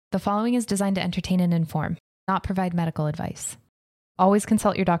The following is designed to entertain and inform, not provide medical advice. Always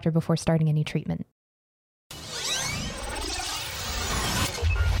consult your doctor before starting any treatment.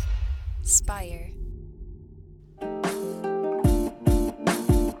 Spire.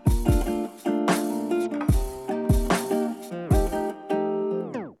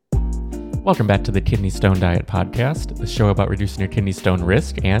 Welcome back to the Kidney Stone Diet Podcast, the show about reducing your kidney stone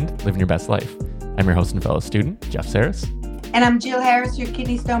risk and living your best life. I'm your host and fellow student, Jeff Saris. And I'm Jill Harris, your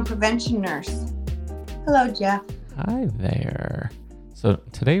kidney stone prevention nurse. Hello, Jeff. Hi there. So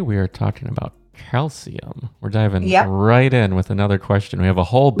today we are talking about calcium. We're diving right in with another question. We have a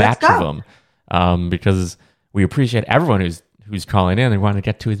whole batch of them because we appreciate everyone who's calling in. We want to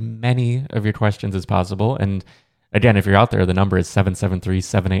get to as many of your questions as possible. And again, if you're out there, the number is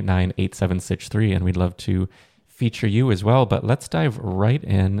 773-789-8763, and we'd love to feature you as well. But let's dive right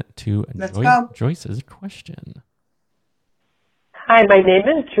in to Joyce's question. Hi, my name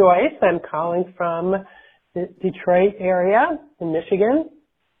is Joyce. I'm calling from the Detroit area in Michigan,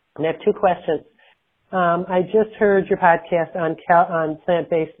 and I have two questions. I just heard your podcast on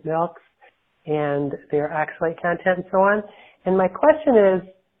plant-based milks and their oxalate content and so on. And my question is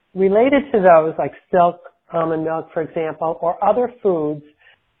related to those, like silk, almond milk, for example, or other foods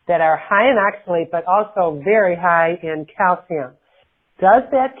that are high in oxalate but also very high in calcium. Does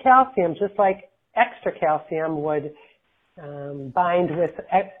that calcium, just like extra calcium, would bind with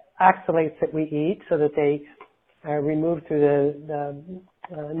oxalates that we eat so that they are removed through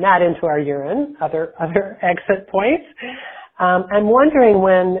not into our urine, other exit points? I'm wondering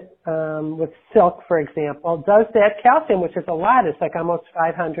when, with silk, for example, does that calcium, which is a lot, it's like almost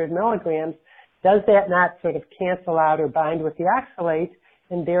 500 milligrams, does that not sort of cancel out or bind with the oxalate,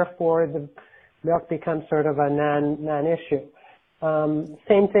 and therefore the milk becomes sort of a non-issue?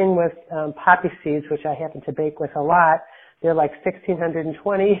 Same thing with poppy seeds, which I happen to bake with a lot. They're like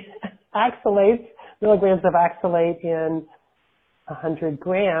 1,620 milligrams of oxalate in 100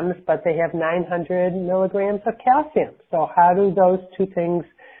 grams, but they have 900 milligrams of calcium. So how do those two things,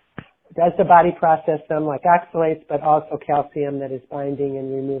 does the body process them like oxalates, but also calcium that is binding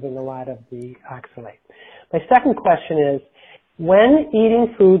and removing a lot of the oxalate? My second question is, when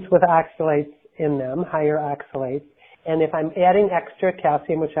eating foods with oxalates in them, higher oxalates, and if I'm adding extra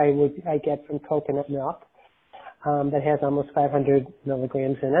calcium, which I get from coconut milk, that has almost 500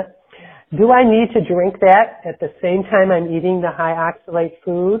 milligrams in it, do I need to drink that at the same time I'm eating the high oxalate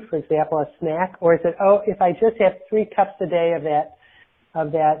food, for example, a snack? Or is it, if I just have 3 cups a day of that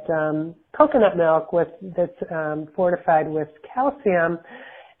coconut milk that's fortified with calcium,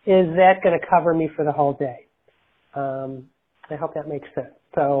 is that going to cover me for the whole day? I hope that makes sense.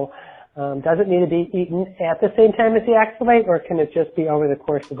 So does it need to be eaten at the same time as the oxalate, or can it just be over the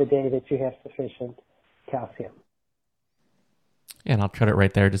course of the day that you have sufficient calcium? Yeah, and I'll cut it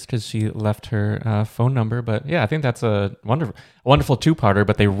right there just because she left her phone number. But yeah, I think that's a wonderful two-parter,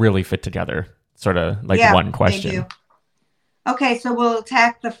 but they really fit together, sort of like one question. They do. Okay, so we'll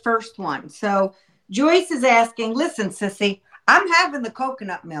attack the first one. So Joyce is asking, listen, sissy, I'm having the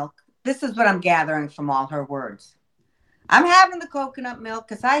coconut milk. This is what I'm gathering from all her words. I'm having the coconut milk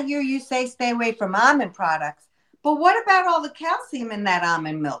because I hear you say stay away from almond products. But what about all the calcium in that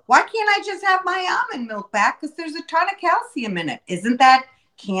almond milk? Why can't I just have my almond milk back? Because there's a ton of calcium in it. Isn't that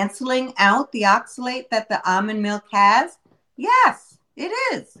canceling out the oxalate that the almond milk has? Yes, it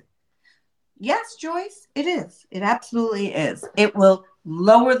is. Yes, Joyce, it is. It absolutely is. It will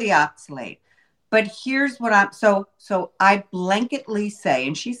lower the oxalate. But here's what so I blanketly say,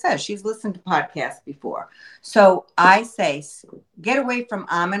 and she says she's listened to podcasts before. So I say, get away from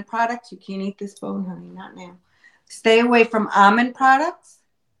almond products. You can't eat this bone, honey, not now. Stay away from almond products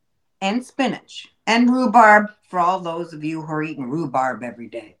and spinach and rhubarb for all those of you who are eating rhubarb every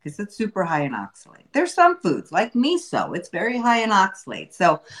day because it's super high in oxalate. There's some foods like miso. It's very high in oxalate.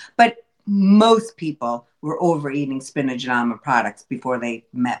 So, but most people were overeating spinach and almond products before they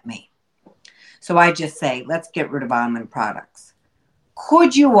met me. So I just say, let's get rid of almond products.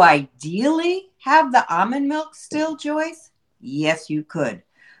 Could you ideally have the almond milk still, Joyce? Yes, you could.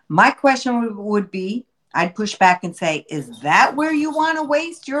 My question would be, I'd push back and say, is that where you want to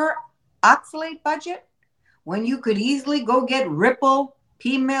waste your oxalate budget? When you could easily go get Ripple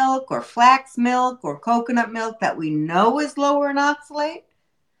pea milk or flax milk or coconut milk that we know is lower in oxalate?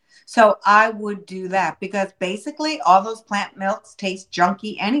 So I would do that because basically all those plant milks taste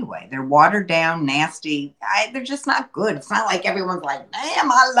junky anyway. They're watered down, nasty. They're just not good. It's not like everyone's like,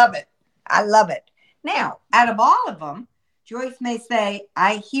 damn, I love it. I love it. Now, out of all of them, Joyce may say,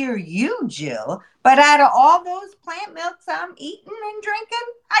 I hear you, Jill, but out of all those plant milks I'm eating and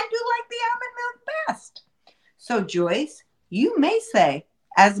drinking, I do like the almond milk best. So Joyce, you may say,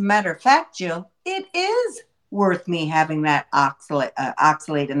 As a matter of fact, Jill, it is worth me having that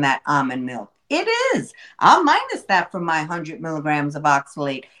oxalate in that almond milk. It is. I'll minus that from my 100 milligrams of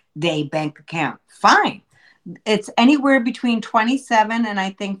oxalate day bank account. Fine. It's anywhere between 27 and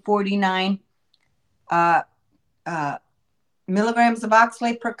I think 49 milligrams of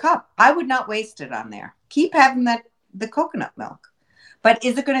oxalate per cup. I would not waste it on there. Keep having the coconut milk. But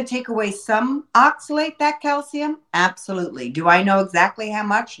is it going to take away some oxalate, that calcium? Absolutely. Do I know exactly how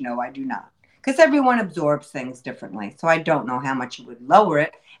much? No, I do not. Because everyone absorbs things differently. So I don't know how much it would lower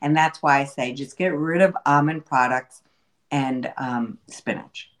it. And that's why I say just get rid of almond products and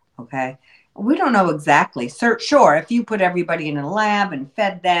spinach. Okay? We don't know exactly. Sure, if you put everybody in a lab and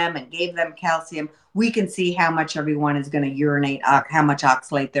fed them and gave them calcium, we can see how much everyone is going to urinate, how much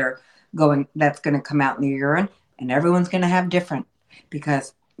oxalate that's going to come out in the urine. And everyone's going to have different.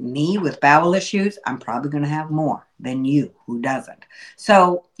 Because me with bowel issues, I'm probably going to have more than you who doesn't.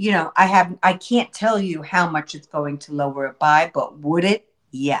 So, I can't tell you how much it's going to lower it by, but would it?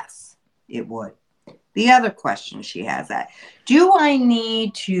 Yes, it would. The other question she has do I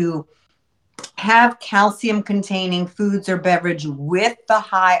need to have calcium containing foods or beverage with the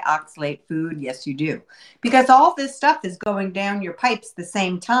high oxalate food? Yes, you do. Because all this stuff is going down your pipes the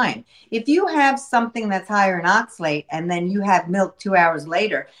same time. If you have something that's higher in oxalate and then you have milk 2 hours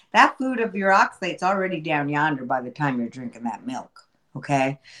later, that food of your oxalate's already down yonder by the time you're drinking that milk.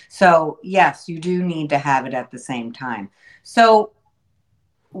 Okay. So yes, you do need to have it at the same time. So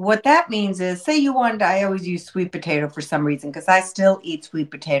what that means is, say you wanted, I always use sweet potato for some reason because I still eat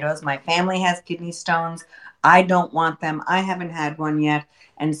sweet potatoes. My family has kidney stones. I don't want them. I haven't had one yet.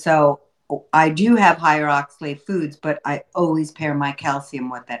 And so I do have higher oxalate foods, but I always pair my calcium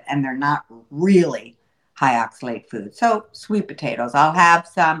with it. And they're not really high oxalate foods. So sweet potatoes, I'll have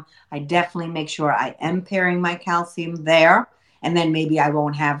some. I definitely make sure I am pairing my calcium there. And then maybe I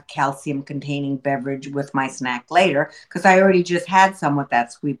won't have calcium containing beverage with my snack later because I already just had some with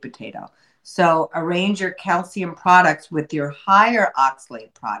that sweet potato. So arrange your calcium products with your higher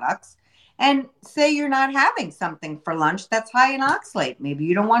oxalate products. And say you're not having something for lunch that's high in oxalate. Maybe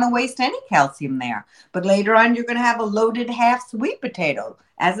you don't want to waste any calcium there. But later on, you're going to have a loaded half sweet potato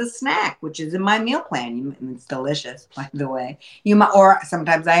as a snack, which is in my meal plan. It's delicious, by the way. Or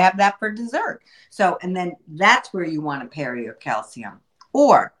sometimes I have that for dessert. So, and then that's where you want to pair your calcium.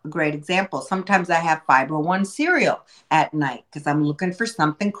 Or a great example, sometimes I have Fiber One cereal at night because I'm looking for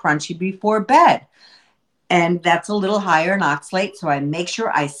something crunchy before bed. And that's a little higher in oxalate. So I make sure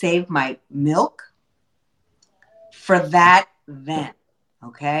I save my milk for that then.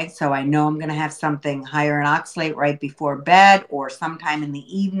 Okay. So I know I'm going to have something higher in oxalate right before bed or sometime in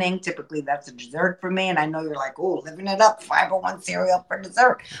the evening. Typically that's a dessert for me. And I know you're like, oh, living it up, Fiber One cereal for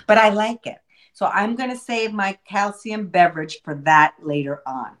dessert. But I like it. So I'm going to save my calcium beverage for that later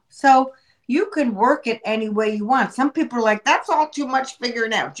on. So you can work it any way you want. Some people are like, that's all too much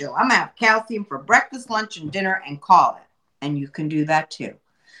figuring out, Jill. I'm going to have calcium for breakfast, lunch, and dinner and call it. And you can do that too.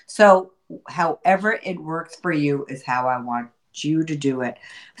 So however it works for you is how I want you to do it.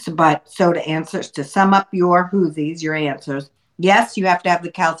 To sum up your answers, yes, you have to have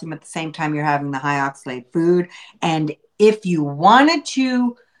the calcium at the same time you're having the high oxalate food. And if you wanted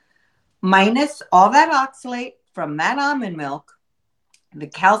to minus all that oxalate from that almond milk, the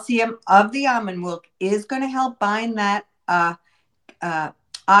calcium of the almond milk is going to help bind that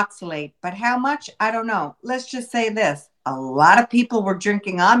oxalate. But how much? I don't know. Let's just say this. A lot of people were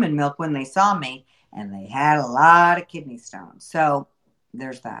drinking almond milk when they saw me, and they had a lot of kidney stones. So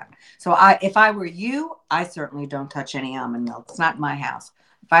there's that. So if I were you, I certainly don't touch any almond milk. It's not in my house.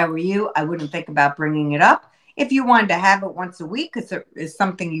 If I were you, I wouldn't think about bringing it up. If you wanted to have it once a week because it is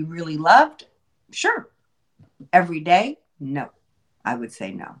something you really loved, sure. Every day, no. I would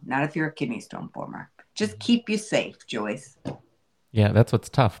say no. Not if you're a kidney stone former. Just keep you safe, Joyce. Yeah, that's what's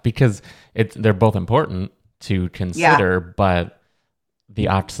tough because they're both important to consider, but the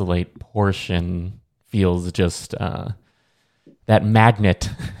oxalate portion feels just that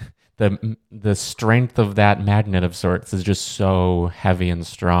magnet. The strength of that magnet of sorts is just so heavy and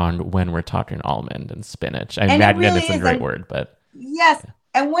strong when we're talking almond and spinach. Magnet really is a great word, but yes. Yeah.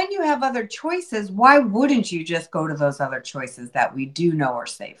 And when you have other choices, why wouldn't you just go to those other choices that we do know are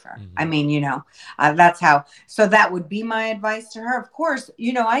safer? Mm-hmm. I mean, that's how. So that would be my advice to her. Of course,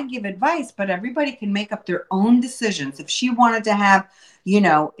 I give advice, but everybody can make up their own decisions. If she wanted to have,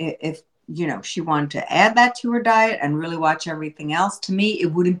 if she wanted to add that to her diet and really watch everything else, to me, it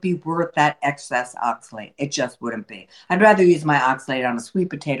wouldn't be worth that excess oxalate. It just wouldn't be. I'd rather use my oxalate on a sweet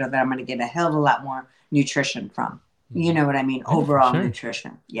potato that I'm going to get a hell of a lot more nutrition from. You know what I mean? Overall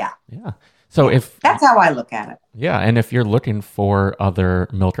nutrition. Yeah. Yeah. So that's how I look at it. Yeah, and if you're looking for other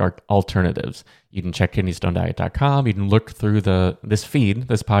milk alternatives, you can check kidneystonediet.com. You can look through this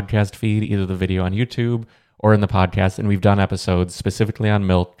podcast feed, either the video on YouTube or in the podcast, and we've done episodes specifically on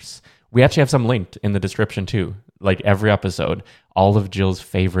milks. We actually have some linked in the description too, like every episode, all of Jill's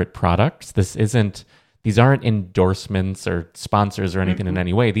favorite products. These aren't endorsements or sponsors or anything in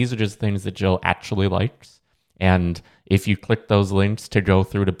any way. These are just things that Jill actually likes. And if you click those links to go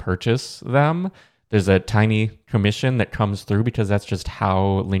through to purchase them, there's a tiny commission that comes through because that's just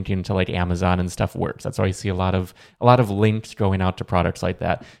how linking to like Amazon and stuff works. That's why you see a lot of links going out to products like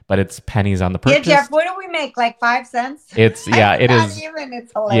that. But it's pennies on the purchase. Yeah, Jeff, what do we make? Like 5 cents? It's it's hilarious.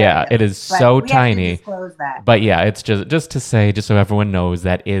 Yeah, it is so tiny. Disclose that. But yeah, it's just to say, just so everyone knows,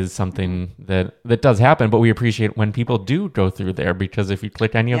 that is something that does happen. But we appreciate when people do go through there, because if you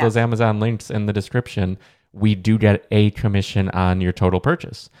click any of those Amazon links in the description, we do get a commission on your total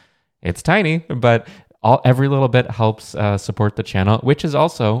purchase. It's tiny, but every little bit helps support the channel, which is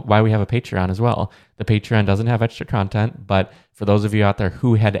also why we have a Patreon as well. The Patreon doesn't have extra content, but for those of you out there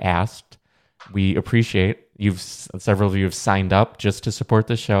who had asked, we appreciate several of you have signed up just to support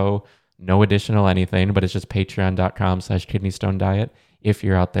the show. No additional anything, but it's just patreon.com/kidneystonediet if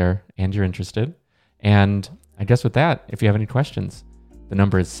you're out there and you're interested. And I guess with that, if you have any questions, the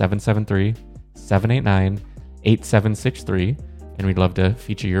number is 773-789-8763. And we'd love to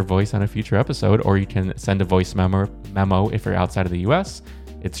feature your voice on a future episode, or you can send a voice memo if you're outside of the US.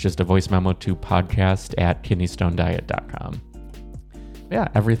 It's just a voice memo to podcast@kidneystonediet.com. Yeah,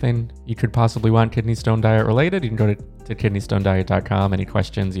 everything you could possibly want Kidney Stone Diet related, you can go to kidneystonediet.com. Any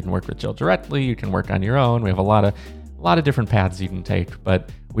questions, you can work with Jill directly. You can work on your own. We have a lot of different paths you can take,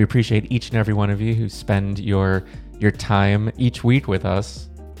 but we appreciate each and every one of you who spend your time each week with us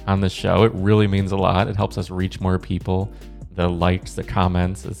on this show. It really means a lot. It helps us reach more people. The likes, the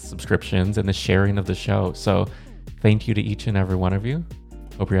comments, the subscriptions, and the sharing of the show. So thank you to each and every one of you.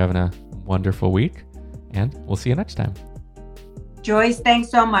 Hope you're having a wonderful week, and we'll see you next time. Joyce, thanks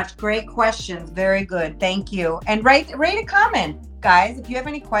so much. Great questions. Very good. Thank you. And rate a comment, guys. If you have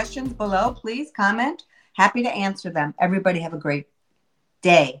any questions below, please comment. Happy to answer them. Everybody have a great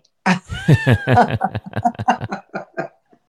day.